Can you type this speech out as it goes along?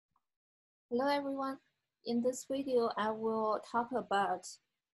Hello everyone. In this video, I will talk about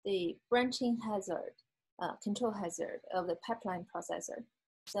the branching hazard, control hazard of the pipeline processor.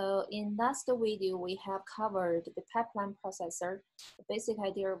 So in last video, we have covered the pipeline processor, the basic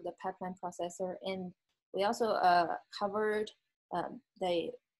idea of the pipeline processor, and we also covered the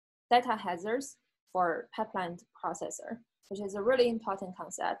data hazards for pipeline processor, which is a really important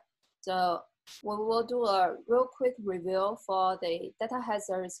concept. So we will do a real quick review for the data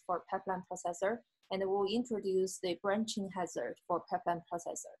hazards for pipeline processor, and we'll introduce the branching hazard for pipeline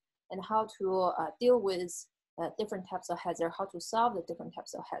processor and how to deal with different types of hazard, how to solve the different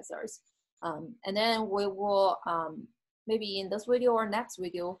types of hazards. And then we will, maybe in this video or next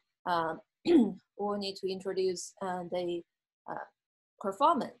video, we'll need to introduce the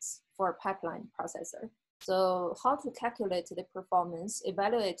performance for pipeline processor. So how to calculate the performance,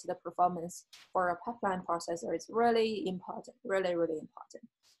 evaluate the performance for a pipeline processor is really important, really important.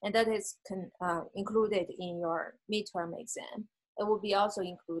 And that is included in your midterm exam. It will be also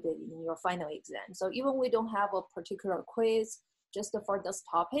included in your final exam. So even we don't have a particular quiz just for this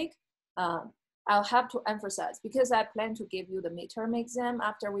topic, I'll have to emphasize, because I plan to give you the midterm exam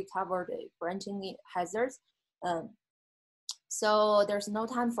after we cover the branching hazards. So there's no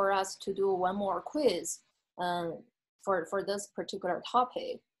time for us to do one more quiz for this particular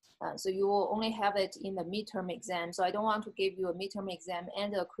topic. So you will only have it in the midterm exam. So I don't want to give you a midterm exam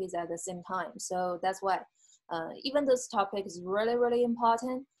and a quiz at the same time. So that's why even this topic is really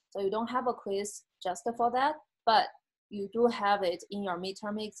important. So you don't have a quiz just for that, but you do have it in your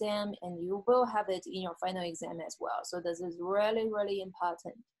midterm exam and you will have it in your final exam as well. So this is really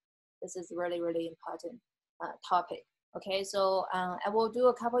important. This is really important topic. Okay, so I will do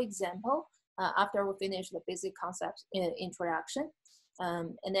a couple examples after we finish the basic concept introduction.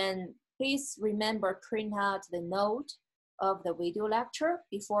 And then please remember, print out the note of the video lecture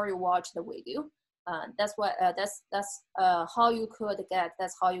before you watch the video. That's what that's how you could get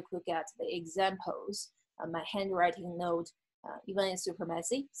the examples. My handwriting note, even it's super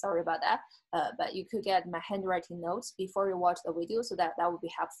messy, sorry about that, but you could get my handwriting notes before you watch the video, so that would be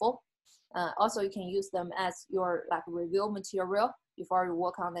helpful. Also, you can use them as your review material before you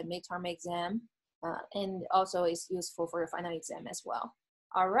work on the midterm exam, and also it's useful for your final exam as well.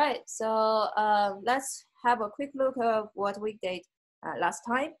 All right, so let's have a quick look of what we did last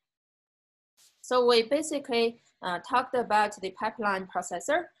time. So we basically talked about the pipeline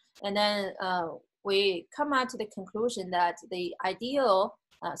processor, and then we come out to the conclusion that the ideal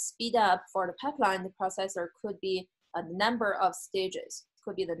speed up for the pipeline processor could be a number of stages.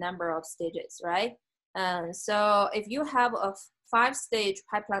 Could be the number of stages, right? So if you have a 5-stage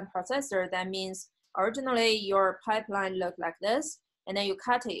pipeline processor, that means originally your pipeline looked like this, and then you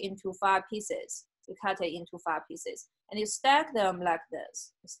cut it into 5 pieces. You cut it into 5 pieces, and you stack them like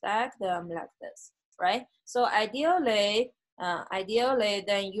this. Stack them like this, right? So ideally,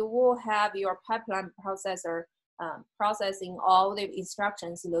 then you will have your pipeline processor processing all the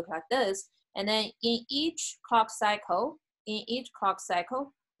instructions look like this, and then in each clock cycle,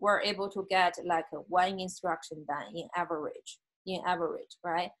 we're able to get like 1 instruction done in average,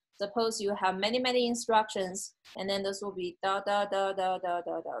 right? Suppose you have many instructions, and then this will be da,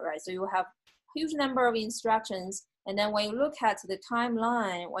 right? So you have huge number of instructions, and then when you look at the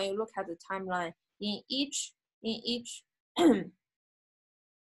timeline, in each in each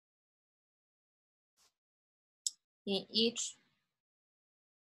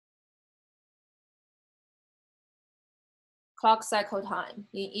clock cycle time,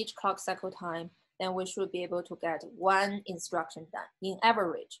 then we should be able to get 1 instruction done in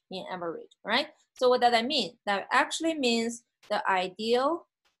average, right? So what does that mean? That actually means the ideal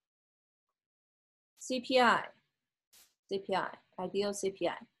CPI, ideal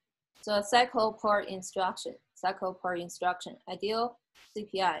CPI. So cycle per instruction, ideal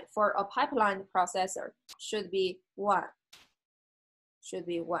CPI for a pipeline processor should be 1,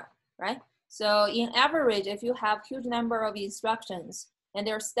 right? So in average, if you have huge number of instructions and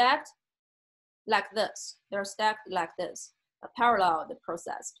they're stacked like this, parallel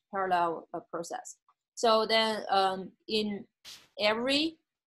process. So then in every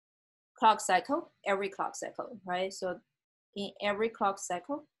clock cycle, right? So in every clock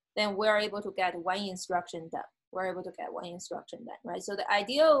cycle, then we're able to get 1 instruction done. Right? So the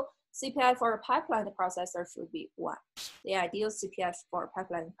ideal CPI for a pipeline processor should be 1. The ideal CPI for a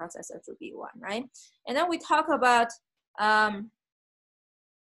pipeline processor should be 1, right? And then we talk about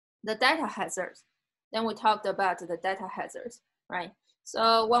the data hazards. Right?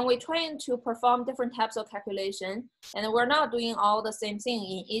 So when we're trying to perform different types of calculation, and we're not doing all the same thing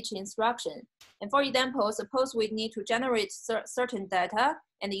in each instruction. And for example, suppose we need to generate certain data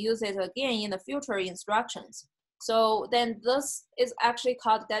and use it again in the future instructions. So then this is actually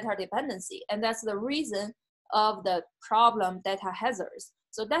called data dependency. And that's the reason of the problem data hazards.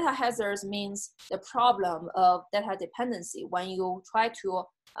 So data hazards means the problem of data dependency when you try to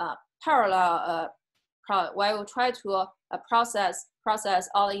process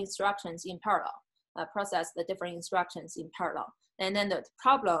all the instructions in parallel, process the different instructions in parallel. And then the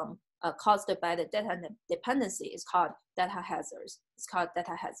problem caused by the data dependency is called data hazards. It's called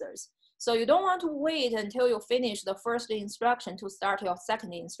data hazards. So you don't want to wait until you finish the first instruction to start your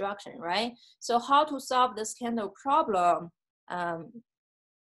second instruction, right? So how to solve this kind of problem?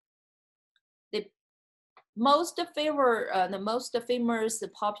 The most famous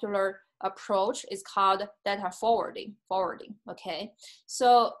popular approach is called data forwarding, okay?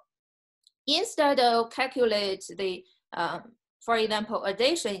 So instead of calculate the, for example,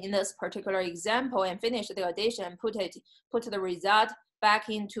 addition in this particular example and finish the addition, put the result back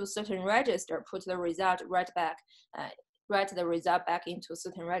into certain register, put the result write the result back into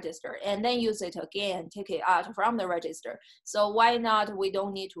certain register, and then use it again, take it out from the register. So why not, we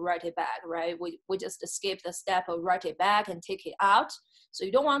don't need to write it back, right? We just skip the step of write it back and take it out. So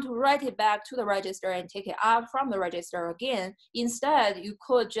you don't want to write it back to the register and take it out from the register again. Instead, you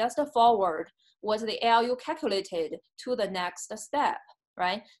could just forward what the ALU calculated to the next step,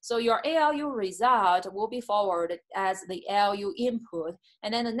 right? So your ALU result will be forwarded as the ALU input,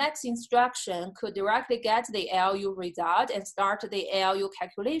 and then the next instruction could directly get the ALU result and start the ALU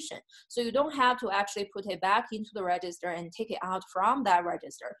calculation. So you don't have to actually put it back into the register and take it out from that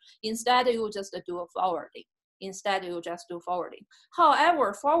register. Instead, you just do forwarding.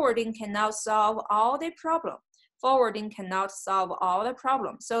 However, forwarding cannot solve all the problem. Forwarding cannot solve all the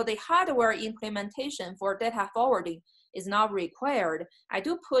problems. So the hardware implementation for data forwarding is not required. I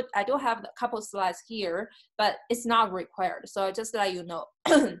do have a couple slides here, but it's not required. So just to let you know,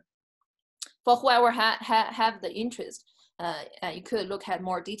 for whoever have the interest, you could look at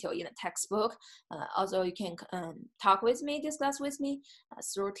more detail in the textbook. Also, you can talk with me, discuss with me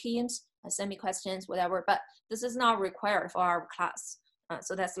through Teams, send me questions, whatever. But this is not required for our class.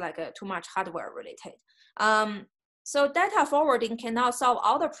 So that's like too much hardware related. So data forwarding cannot solve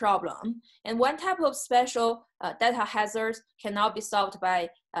all the problem, and one type of special data hazards cannot be solved by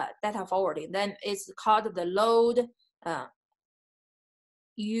data forwarding. Then it's called the load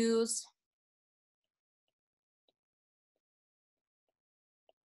use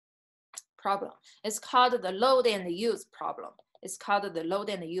problem. It's called the load and use problem. It's called the load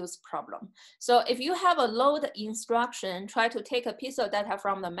and use problem. So if you have a load instruction, try to take a piece of data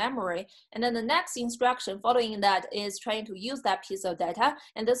from the memory, and then the next instruction following that is trying to use that piece of data,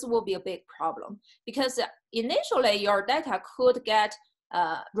 and this will be a big problem because initially your data could get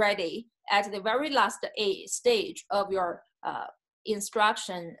ready at the very last stage of your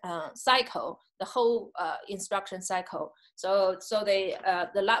instruction cycle, the whole instruction cycle. So the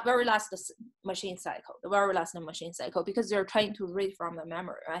very last machine cycle, because you're trying to read from the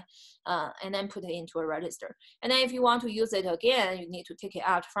memory, right? And then put it into a register. And then if you want to use it again, you need to take it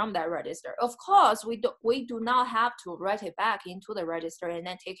out from that register. Of course, we do not have to write it back into the register and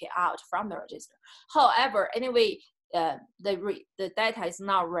then take it out from the register. However, anyway, the data is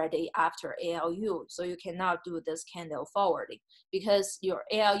not ready after ALU, so you cannot do this kind of forwarding because your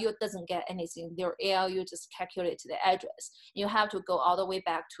ALU doesn't get anything. Your ALU just calculates the address. You have to go all the way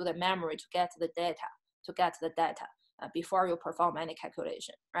back to the memory to get the data, before you perform any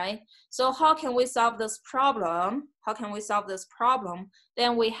calculation, right? So how can we solve this problem?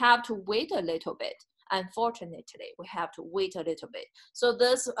 Then we have to wait a little bit. Unfortunately, we have to wait a little bit. So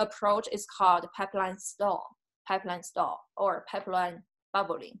this approach is called pipeline stall or pipeline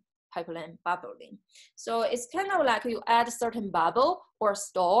bubbling. So it's kind of like you add a certain bubble or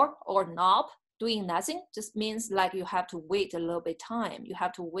store or knob, doing nothing just means like you have to wait a little bit time. You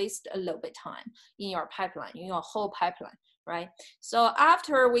have to waste a little bit time in your pipeline, in your whole pipeline, right? So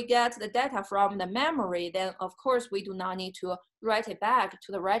after we get the data from the memory, then of course we do not need to write it back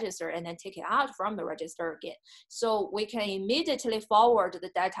to the register and then take it out from the register again. So we can immediately forward the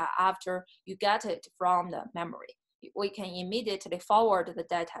data after you get it from the memory. We can immediately forward the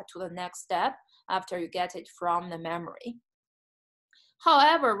data to the next step after you get it from the memory.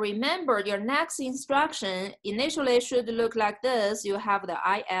 However, remember your next instruction initially should look like this. You have the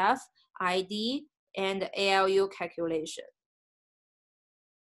IF, ID, and ALU calculation.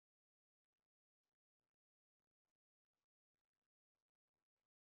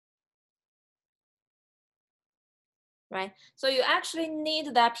 right? So you actually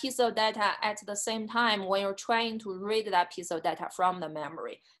need that piece of data at the same time when you're trying to read that piece of data from the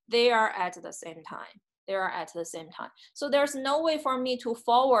memory. They are at the same time. They are at the same time. So there's no way for me to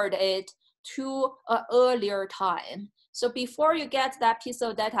forward it to an earlier time. So before you get that piece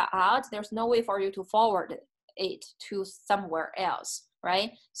of data out, there's no way for you to forward it to somewhere else,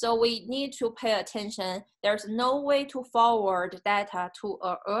 right? So we need to pay attention. There's no way to forward data to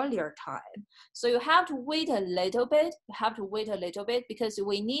an earlier time. So you have to wait a little bit. You have to wait a little bit because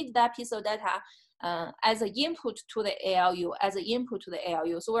we need that piece of data as an input to the ALU, as an input to the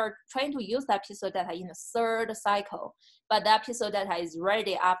ALU. So we're trying to use that piece of data in the third cycle, but that piece of data is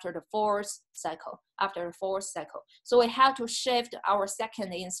ready after the fourth cycle, So we have to shift our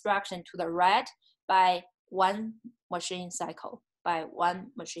second instruction to the right by one machine cycle, right?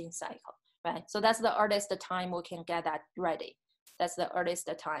 So that's the earliest time we can get that ready. That's the earliest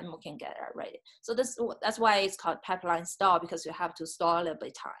time we can get it ready. So that's why it's called pipeline stall, because you have to stall a little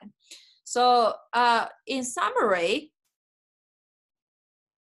bit time. So in summary,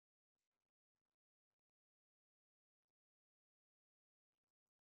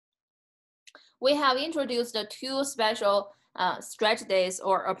 we have introduced the two special strategies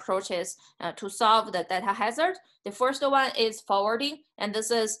or approaches to solve the data hazard. The first one is forwarding, and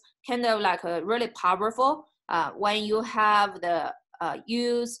this is kind of like a really powerful when you have the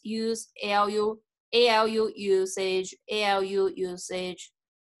use ALU usage, ALU usage.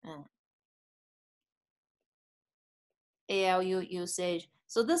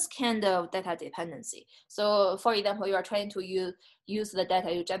 So this kind of data dependency. So for example, you are trying to use the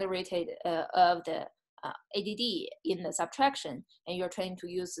data you generated of the ADD in the subtraction, and you're trying to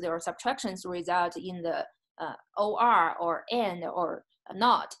use their subtractions result in the OR or AND or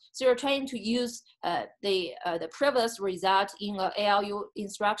not. So you're trying to use the previous result in an ALU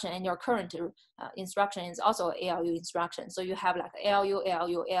instruction, and your current instruction is also ALU instruction. So you have like ALU,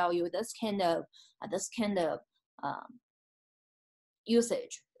 this kind of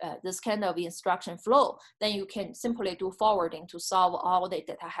usage, this kind of instruction flow, then you can simply do forwarding to solve all the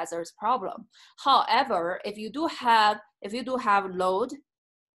data hazards problem. However, if you do have load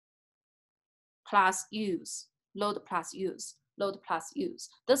plus use,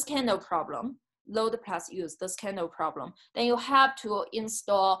 this kind of problem, then you have to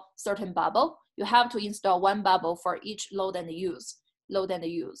install certain bubble. You have to install one bubble for each load and use,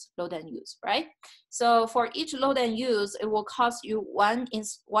 right? So for each load and use, it will cost you one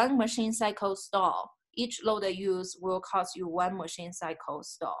machine cycle stall. Each load and use will cost you one machine cycle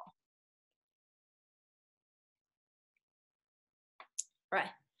stall. Right.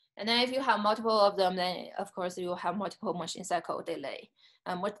 And then if you have multiple of them, then of course you will have multiple machine cycle delay,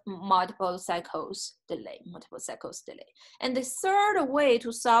 multiple cycles delay. And the third way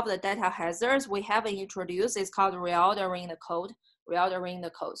to solve the data hazards we have introduced is called reordering the code.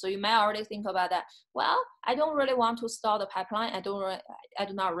 So you may already think about that. Well, I don't really want to stall the pipeline. I do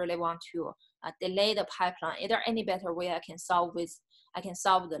not really want to delay the pipeline. Is there any better way I can solve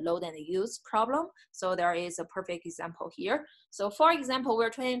the load and use problem? So there is a perfect example here. So for example, we're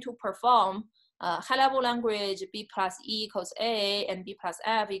trying to perform high-level language B plus E equals A and B plus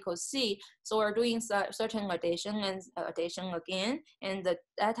F equals C. So we're doing certain addition again, and the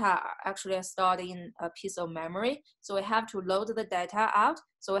data are actually stored in a piece of memory. So we have to load the data out.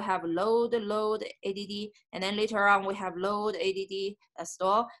 So we have load ADD, and then later on we have load ADD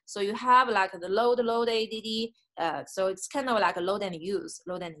store. So you have like the load ADD. So it's kind of like a load and use,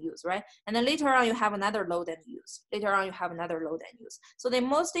 right? And then later on you have another load and use. So the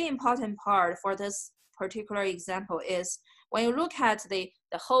most important part for this particular example is when you look at the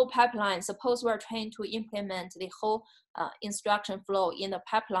whole pipeline. Suppose we're trying to implement the whole instruction flow in the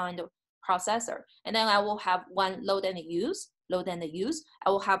pipeline processor, and then I will have one load and use. I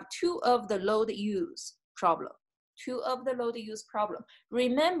will have two of the load use problem.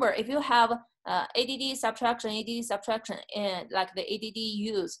 Remember, if you have ADD subtraction, and like the ADD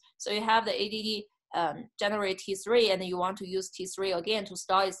use, so you have the ADD generate T3, and then you want to use T3 again to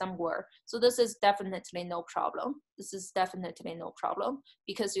store it somewhere. So this is definitely no problem.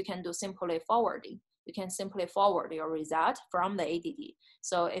 Because you can do simply forwarding. You can simply forward your result from the ADD.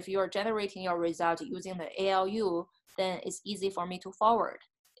 So if you're generating your result using the ALU, then it's easy for me to forward.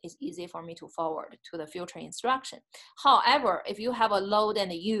 To the future instruction. However, if you have a load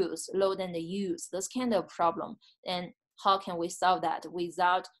and use, this kind of problem, then how can we solve that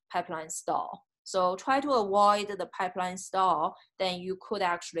without pipeline stall? So try to avoid the pipeline stall, then you could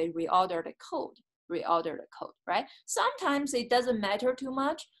actually reorder the code, right? Sometimes it doesn't matter too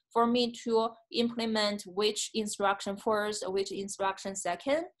much. for me to implement which instruction first or which instruction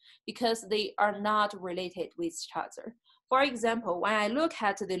second, because they are not related with each other. For example, when I look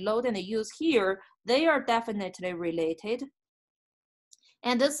at the load and the use here, they are definitely related.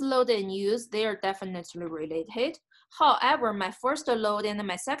 And this load and use, they are definitely related. However, my first load and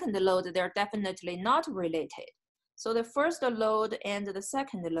my second load, they're definitely not related. So the first load and the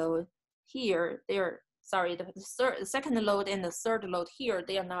second load here, the second load and the third load here,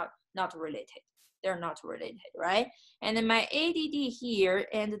 they are not related. They're not related, right? And then my ADD here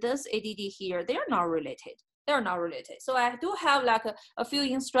and this ADD here, they are not related. They're not related. So I do have like a few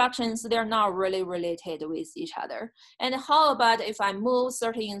instructions, they're not really related with each other. And how about if I move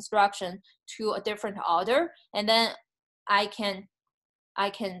certain instruction to a different order, and then I can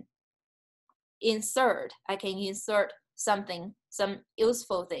insert something, some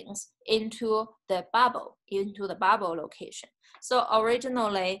useful things into the bubble location. So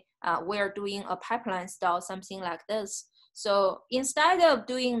originally, we're doing a pipeline style, something like this. So instead of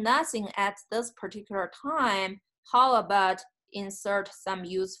doing nothing at this particular time, how about insert some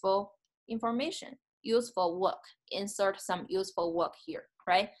useful information, useful work, insert some useful work here,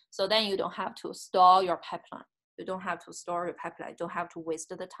 right? So then you don't have to stall your pipeline. You don't have to store your pipeline, don't have to waste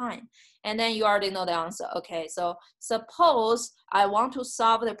the time. And then you already know the answer. Okay, so suppose I want to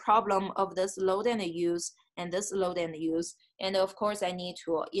solve the problem of this load and use and this load and use. And of course, I need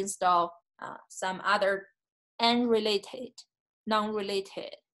to install some other unrelated,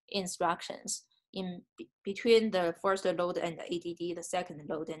 non-related instructions in between the first load and the ADD, the second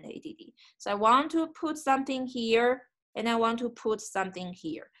load and the ADD. So I want to put something here and I want to put something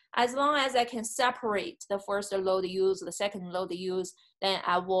here. As long as I can separate the first load use, the second load use, then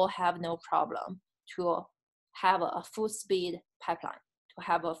I will have no problem to have a full speed pipeline,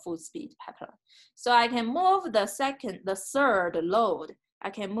 So I can move the third load. I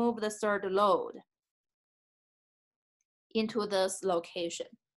can move the third load into this location,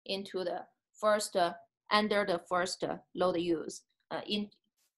 into the first, under the first load use,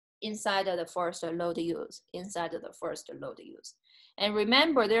 inside of the first load use, And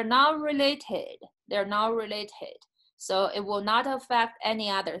remember, they're not related. So it will not affect any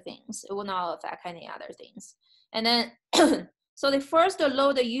other things. And then, so the first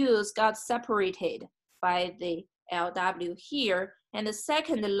load use got separated by the LW here, and the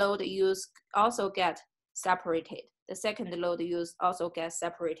second load use also get separated.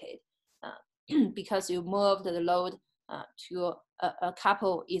 Because you moved the load to a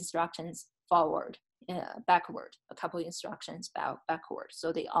couple instructions forward, backward,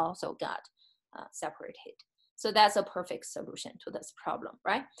 so they also got separated. So that's a perfect solution to this problem,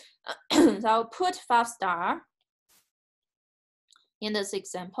 right? So I'll put 5 star in this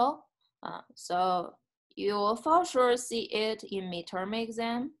example. So you will for sure see it in midterm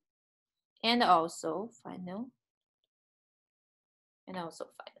exam and also final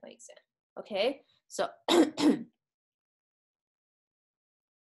exam. Okay, so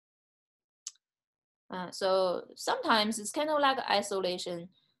so sometimes it's kind of like isolation,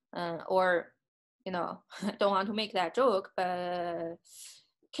 or I don't want to make that joke, but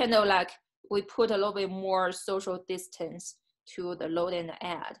kind of like we put a little bit more social distance to the load and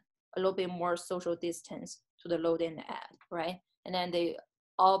add, right? And then they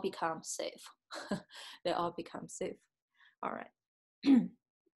all become safe. All right.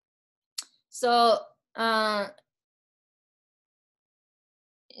 So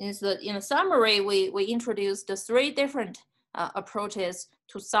in the summary, we introduced the 3 different approaches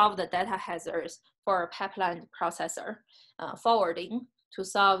to solve the data hazards for a pipeline processor. Forwarding to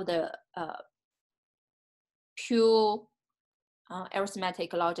solve the pure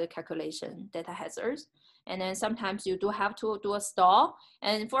arithmetic logic calculation data hazards. And then sometimes you do have to do a stall.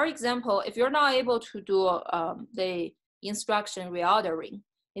 And for example, if you're not able to do the instruction reordering,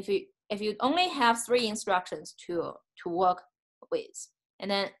 if you only have 3 instructions to work with, and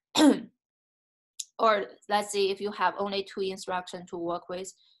then or let's say if you have only 2 instructions to work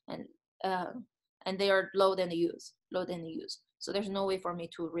with, and they are load and use. So there's no way for me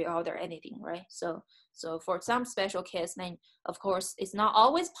to reorder anything, right? So for some special case, then of course it's not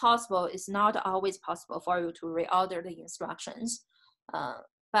always possible for you to reorder the instructions.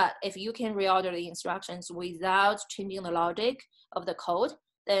 But if you can reorder the instructions without changing the logic of the code,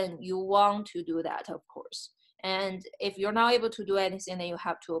 then you want to do that, of course. And if you're not able to do anything, then you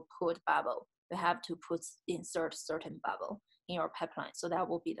have to put bubble. You have to insert certain bubble in your pipeline. So that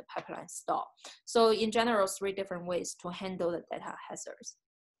will be the pipeline stall. So in general, 3 different ways to handle the data hazards.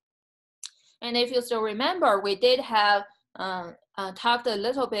 And if you still remember, we did have talked a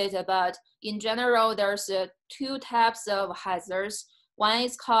little bit about, in general, there's 2 types of hazards. One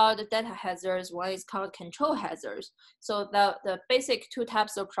is called data hazards, one is called control hazards. So the basic two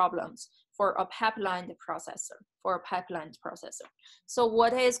types of problems for a pipeline processor, So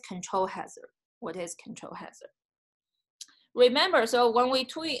what is control hazard? What is control hazard? Remember, so when we're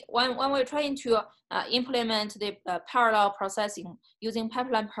trying to implement the parallel processing using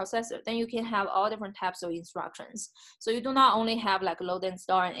pipeline processor, then you can have all different types of instructions. So you do not only have like load and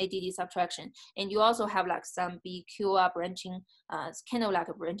store and ADD subtraction, and you also have like some BQ branching, kind of like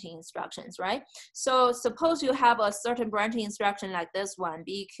branching instructions, right? So suppose you have a certain branching instruction like this one,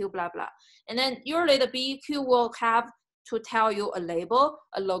 BQ blah blah, and then usually the BQ will have to tell you a label,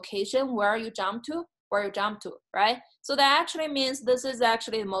 a location where you jump to, right? So that actually means this is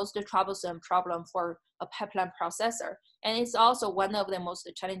actually the most troublesome problem for a pipeline processor. And it's also one of the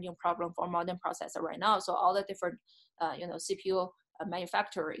most challenging problem for modern processor right now. So all the different, CPU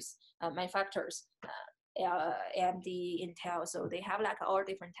manufacturers, AMD, Intel, so they have like all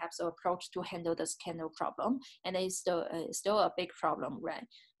different types of approach to handle this kind of problem. And it's still a big problem, right?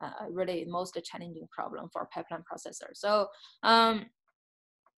 Really most challenging problem for pipeline processor.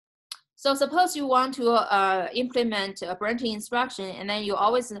 So suppose you want to implement a branching instruction, and then you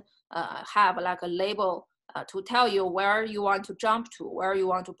always have like a label to tell you where you want to jump to, where you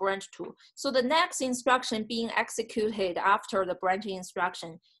want to branch to. So the next instruction being executed after the branching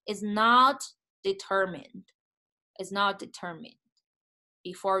instruction is not determined. It's not determined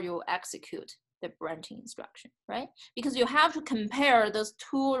before you execute the branching instruction, right? Because you have to compare those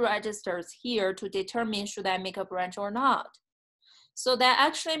two registers here to determine should I make a branch or not. So that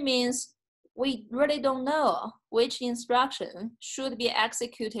actually means we really don't know which instruction should be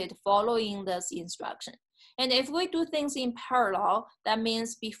executed following this instruction. And if we do things in parallel, that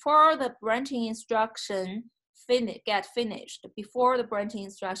means before the branching instruction get finished,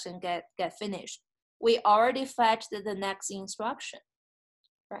 we already fetched the next instruction,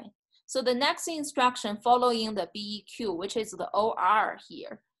 right? So the next instruction following the BEQ, which is the OR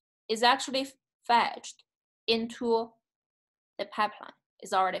here, is actually fetched into the pipeline.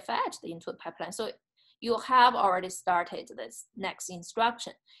 Is already fetched into the pipeline. So you have already started this next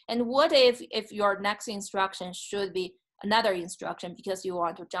instruction. And what if your next instruction should be another instruction because you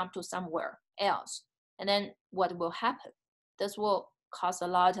want to jump to somewhere else? And then what will happen? This will cause a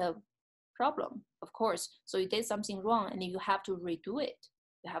lot of problem, of course. So you did something wrong and you have to redo it.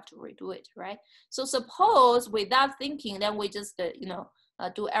 You have to redo it, right? So suppose without thinking, then we just,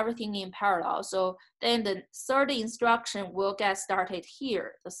 do everything in parallel. So then the third instruction will get started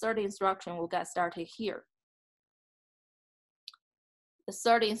here. The third instruction will get started here.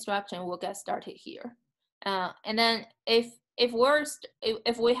 And then if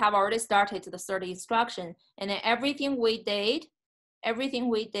we have already started the third instruction, and then everything we did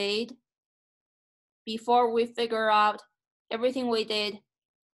before we figure out everything we did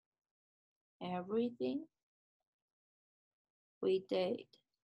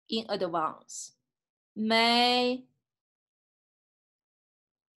in advance may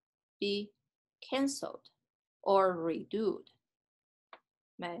be canceled or redoed,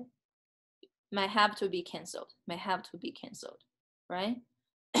 may have to be canceled, right?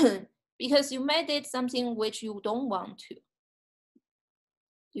 Because you may did something which you don't want to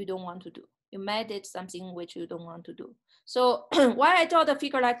do. You may did something which you don't want to do. So why I draw the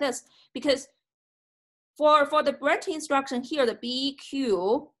figure like this? Because for the branch instruction here, the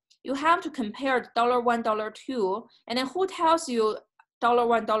BEQ, you have to compare $1, $2, and then who tells you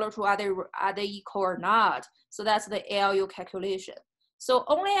 $1, $2 are they equal or not? So that's the ALU calculation. So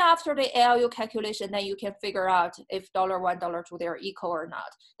only after the ALU calculation, then you can figure out if $1, $2 they're equal or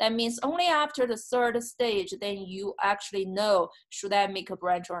not. That means only after the third stage, then you actually know should I make a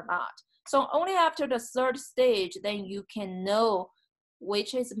branch or not. So only after the third stage, then you can know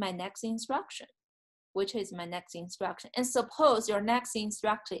which is my next instruction. And suppose your next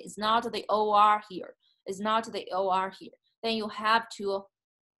instruction is not the OR here, then you have to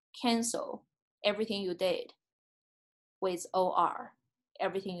cancel everything you did with OR,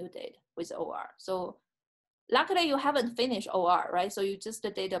 So luckily you haven't finished OR, right? So you just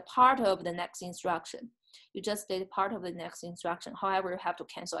did a part of the next instruction. However, you have to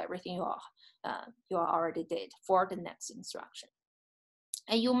cancel everything you already did for the next instruction.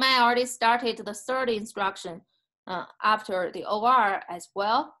 And you may already started the third instruction after the OR as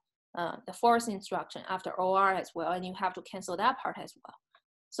well, the fourth instruction after OR as well, and you have to cancel that part as well.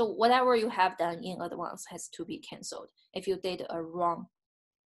 So whatever you have done in advance has to be canceled if you did a wrong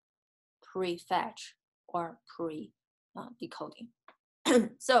pre-fetch or pre-decoding.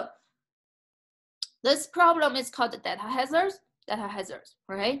 So this problem is called the data hazards,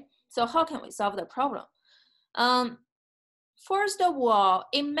 right? So how can we solve the problem? First of all,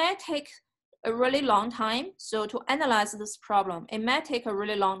 it may take a really long time. So to analyze this problem, it may take a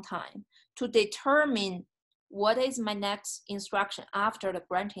really long time to determine what is my next instruction after the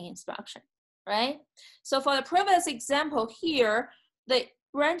branching instruction, right? So for the previous example here, the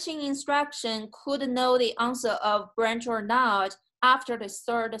branching instruction could know the answer of branch or not after the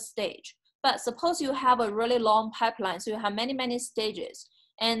third stage. But suppose you have a really long pipeline, so you have many, many stages,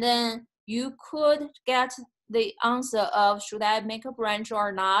 and then you could get the answer of should I make a branch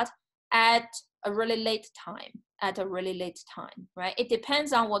or not at a really late time, right? It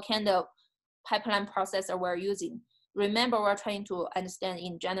depends on what kind of pipeline processor we're using. Remember, we're trying to understand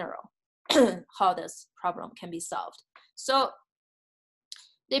in general how this problem can be solved. So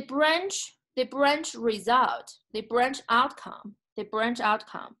the branch result, the branch outcome.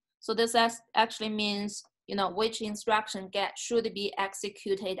 So this actually means, you know, which instruction should be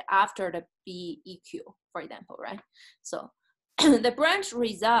executed after the BEQ, for example, right? So the branch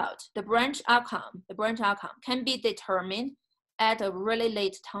result, the branch outcome can be determined at a really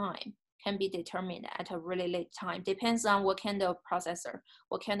late time. Depends on what kind of processor,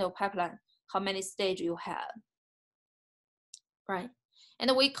 what kind of pipeline, how many stages you have, right?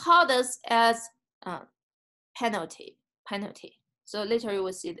 And we call this as penalty. So later you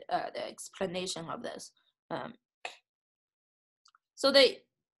will see the explanation of this. So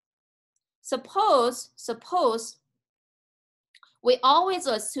suppose we always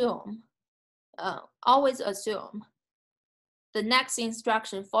assume the next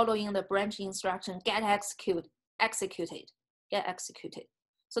instruction following the branching instruction get executed.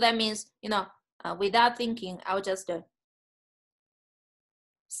 So that means, you know, without thinking, I'll just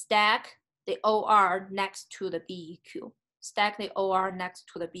stack the OR next to the BEQ.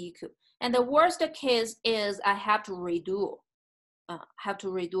 And the worst case is I have to redo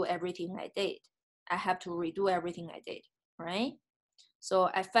everything I did. Right? So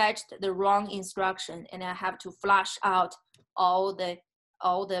I fetched the wrong instruction and I have to flush out all the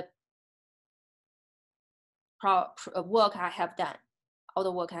work I have done.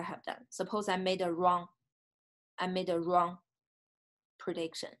 Suppose I made a wrong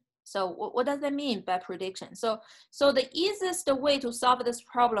prediction. So what does that mean by prediction? So the easiest way to solve this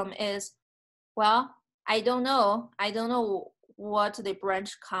problem is, well, I don't know what the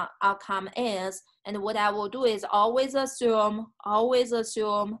branch outcome is, and what I will do is always assume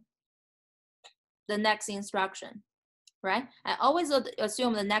the next instruction, right? I always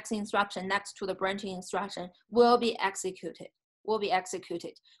assume the next instruction next to the branching instruction will be executed. Well,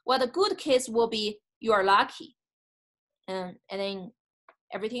 the good case will be you are lucky, and then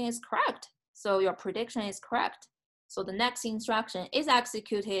everything is correct. So your prediction is correct. So the next instruction is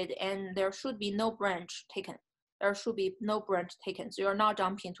executed and there should be no branch taken. So you're not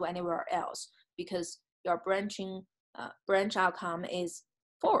jumping to anywhere else because your branch outcome is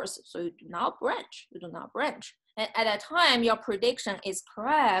false. So you do not branch. And at that time, your prediction is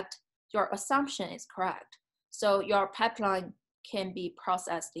correct. Your assumption is correct. So your pipeline can be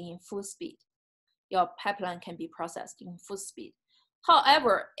processed in full speed.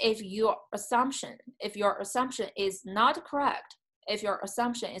 However, if your assumption is not correct,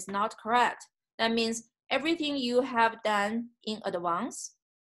 that means everything you have done in advance,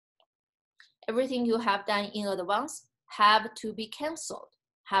 have to be canceled,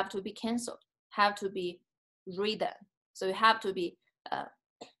 have to be redone. So you have to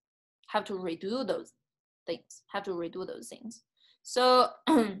redo those things. So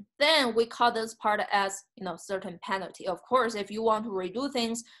then we call this part as, you know, certain penalty. Of course, if you want to redo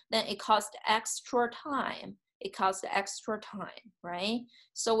things, then it costs extra time. Right?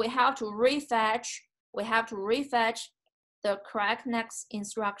 So we have to refetch the correct next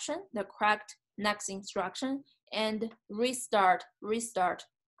instruction, and restart,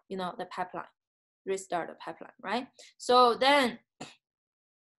 you know, the pipeline. Right? So then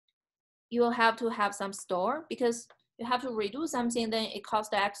you will have to have some store because you have to redo something, then it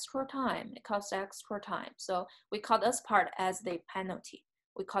costs extra time. So we call this part as the penalty.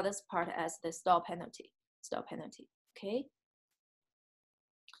 We call this part as the stall penalty. Okay.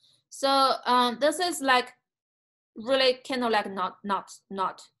 So this is like really kind of like not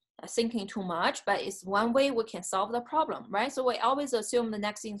thinking too much, but it's one way we can solve the problem, right? So we always assume the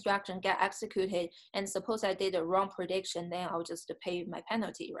next instruction get executed, and suppose I did a wrong prediction, then I'll just pay my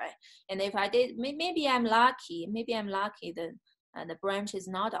penalty, right? And if I did, maybe I'm lucky, then the branch is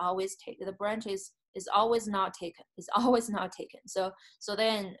not always taken. The branch is always not taken. So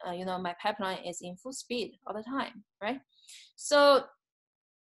then you know, my pipeline is in full speed all the time, right? So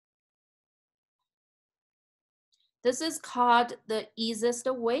this is called the easiest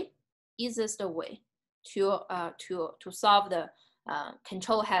way. to solve the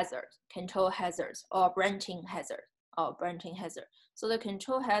control hazards or branching hazard. So the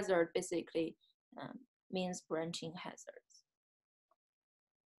control hazard basically means branching hazards.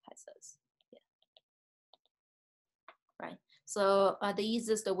 Yeah. Right. So the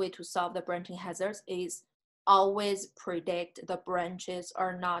easiest way to solve the branching hazards is always predict the branches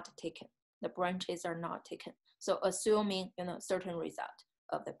are not taken. The branches are not taken. So assuming certain result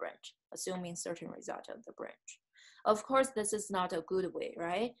of the branch, Of course, this is not a good way,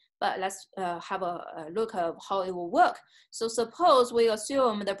 right? But let's have a look of how it will work. So suppose we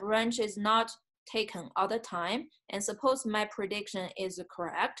assume the branch is not taken all the time, and suppose my prediction is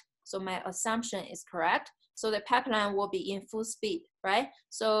correct. So my assumption is correct. So the pipeline will be in full speed, right?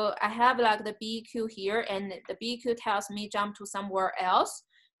 So I have like the BQ here, and the BQ tells me jump to somewhere else,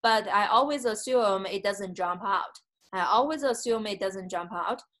 but I always assume it doesn't jump out.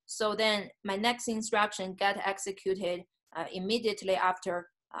 So then my next instruction get executed immediately after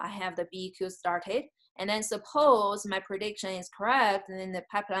I have the BQ started. And then suppose my prediction is correct, and then the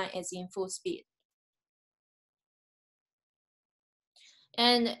pipeline is in full speed.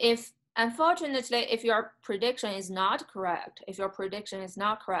 And if, unfortunately, if your prediction is not correct,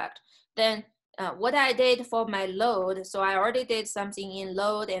 then what I did for my load, so I already did something in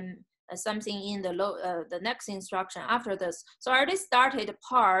load and something in the load, the next instruction after this. So I already started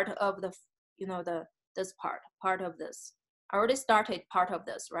part of the, this part of this. I already started part of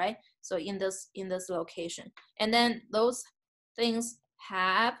this, right? So in this location, and then those things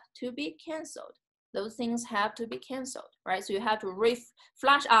have to be canceled. Right? So you have to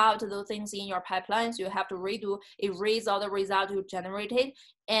flush out those things in your pipelines. You have to erase all the results you generated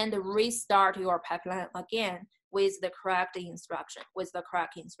and restart your pipeline again with the correct instruction,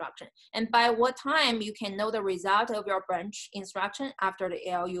 And by what time you can know the result of your branch instruction? After the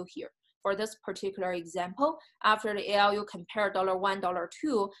ALU here. For this particular example, after the ALU compare $1,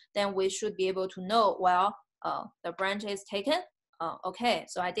 $2, then we should be able to know, well, the branch is taken. Okay,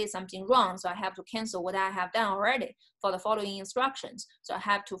 so I did something wrong, so I have to cancel what I have done already for the following instructions. So I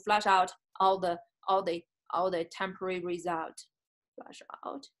have to flush out all the temporary result,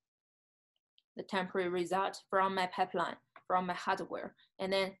 the temporary result from my pipeline, from my hardware,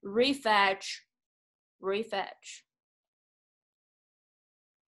 and then refetch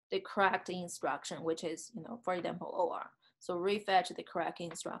the correct instruction, which is, for example, OR. So refetch the correct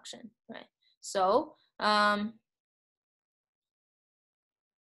instruction, right? So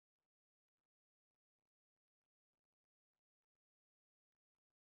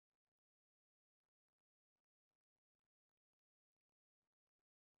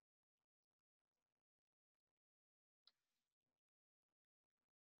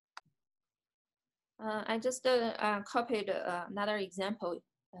I just copied another example,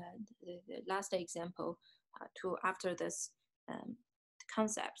 the last example, to after this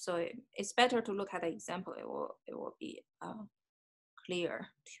concept. So it's better to look at the example. It will be clear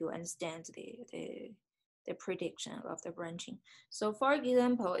to understand the prediction of the branching. So for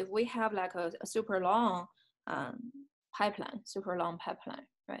example, if we have like a super long pipeline,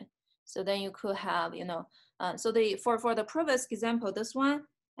 right? So then you could have, so for the previous example, this one,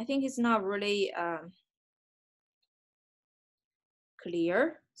 I think it's not really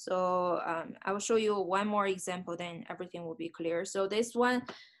clear. So I will show you one more example, then everything will be clear. So this one,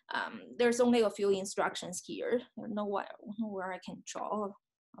 there's only a few instructions here. Nowhere I can draw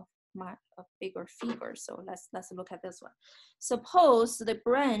a bigger figure. So let's look at this one. Suppose the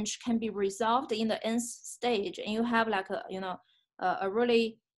branch can be resolved in the nth stage, and you have like a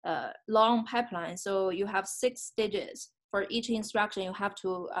really long pipeline. So you have 6 stages. For each instruction, you have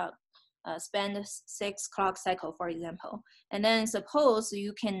to spend 6 clock cycle, for example. And then suppose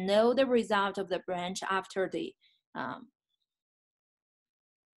you can know the result of the branch after the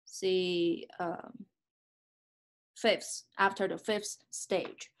after the 5th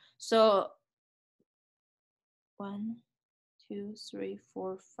stage. So 1, 2, 3,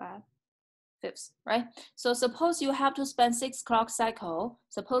 4, 5, 5th, right? So suppose you have to spend 6 clock cycle.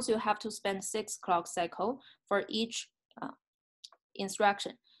 For each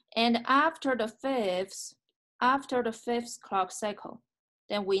instruction. And after the 5th clock cycle,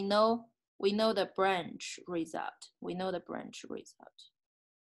 then we know the branch result.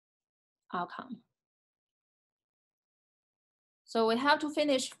 Outcome. So we have to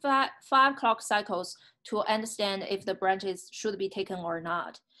finish 5 clock cycles to understand if the branches should be taken or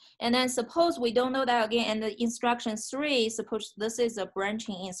not. And then suppose we don't know that again, and the instruction 3, suppose this is a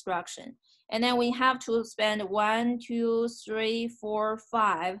branching instruction. And then we have to spend 1, 2, 3, 4,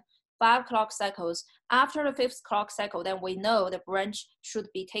 5 5 clock cycles. After the 5th clock cycle, then we know the branch should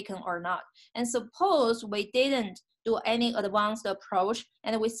be taken or not. And suppose we didn't do any advanced approach,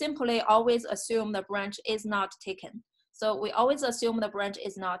 and we simply always assume the branch is not taken. So we always assume the branch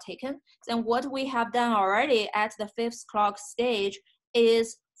is not taken. Then what we have done already at the 5th clock stage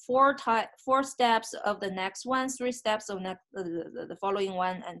is four steps of the next one, 3 steps of the following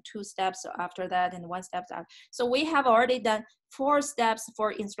one, and 2 steps after that, and 1 step after. So we have already done 4 steps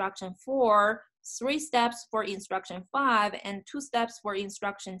for instruction 4, 3 steps for instruction 5, and 2 steps for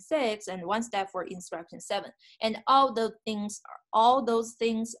instruction 6, and 1 step for instruction 7. And all those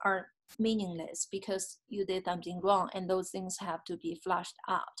things are meaningless because you did something wrong, and those things have to be flushed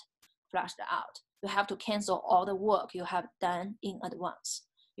out. You have to cancel all the work you have done in advance.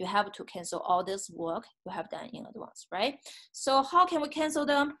 You have to cancel all this work you have done in advance, right? So how can we cancel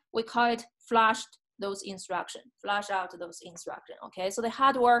them? We call it flush those instructions, flush out those instructions, okay? So the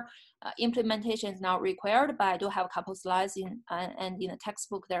hardware implementation is not required, but I do have a couple slides in, and in the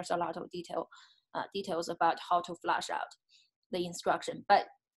textbook, there's a lot of details about how to flush out the instruction. But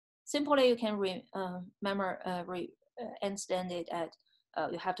simply you can understand it at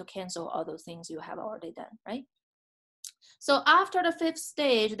you have to cancel all those things you have already done, right? So after the 5th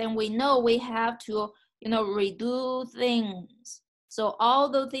stage, then we know we have to, redo things. So all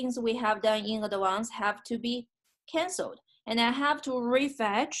the things we have done in advance have to be canceled. And I have to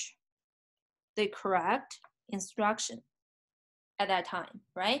refetch the correct instruction at that time,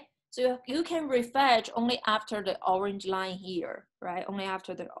 right? So you can refetch only after the orange line here, right? Only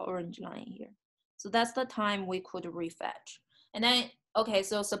after the orange line here. So that's the time we could refetch. And then, okay,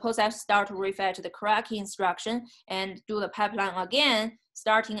 so suppose I start to refetch the correct instruction and do the pipeline again,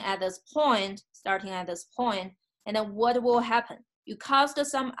 starting at this point, and then what will happen? You cost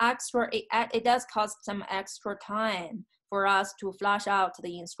some extra, it does cost some extra time for us to flush out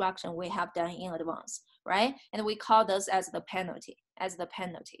the instruction we have done in advance, right? And we call this as the penalty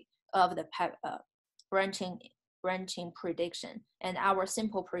of the branching prediction. And our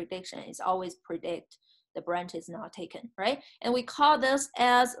simple prediction is always predict the branch is not taken, right? And we call this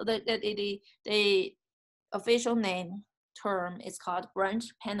as the official name term is called branch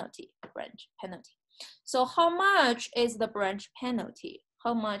penalty. So how much is the branch penalty?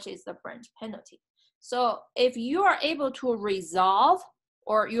 So if you are able to resolve,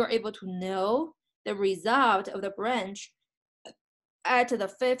 or you're able to know the result of the branch at the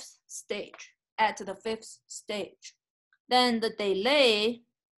 5th stage, then the delay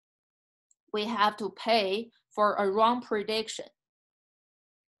we have to pay for a wrong prediction.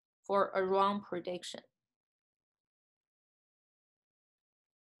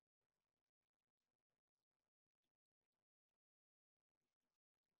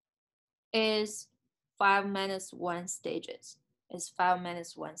 Is 5 minus 1 stages.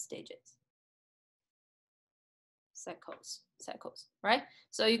 Cycles, right?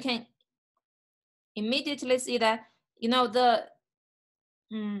 So you can immediately see that,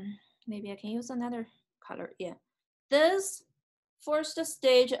 maybe I can use another color, yeah. This first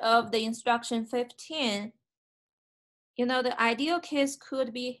stage of the instruction 15, the ideal case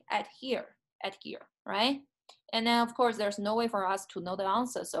could be at here, right? And then of course, there's no way for us to know the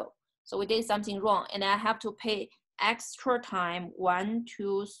answer. So we did something wrong, and I have to pay extra time, 1,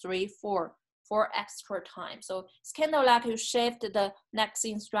 2, 3, 4 extra time. So it's kind of like you shift the next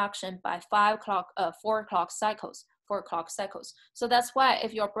instruction by 4 clock cycles. So that's why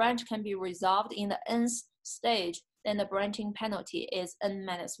if your branch can be resolved in the nth stage, then the branching penalty is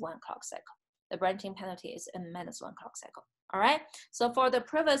n-1 clock cycle. All right. So for the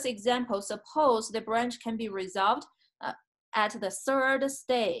previous example, suppose the branch can be resolved at the third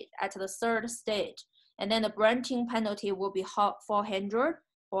stage, and then the branching penalty will be 400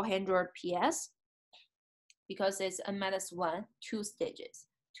 PS, because it's n-1, 2 stages.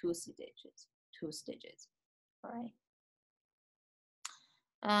 All right.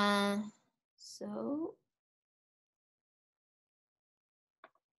 So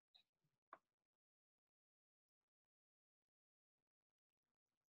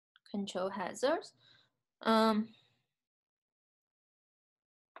control hazards.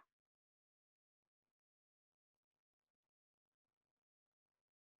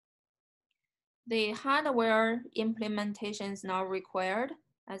 The hardware implementation is not required,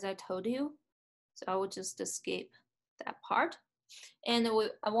 as I told you. So I will just skip that part. And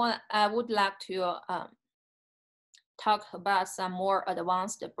I would like to talk about some more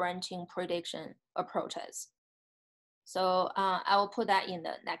advanced branching prediction approaches. So I will put that in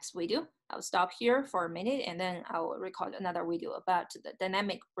the next video. I'll stop here for a minute, and then I will record another video about the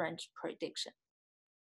dynamic branch prediction.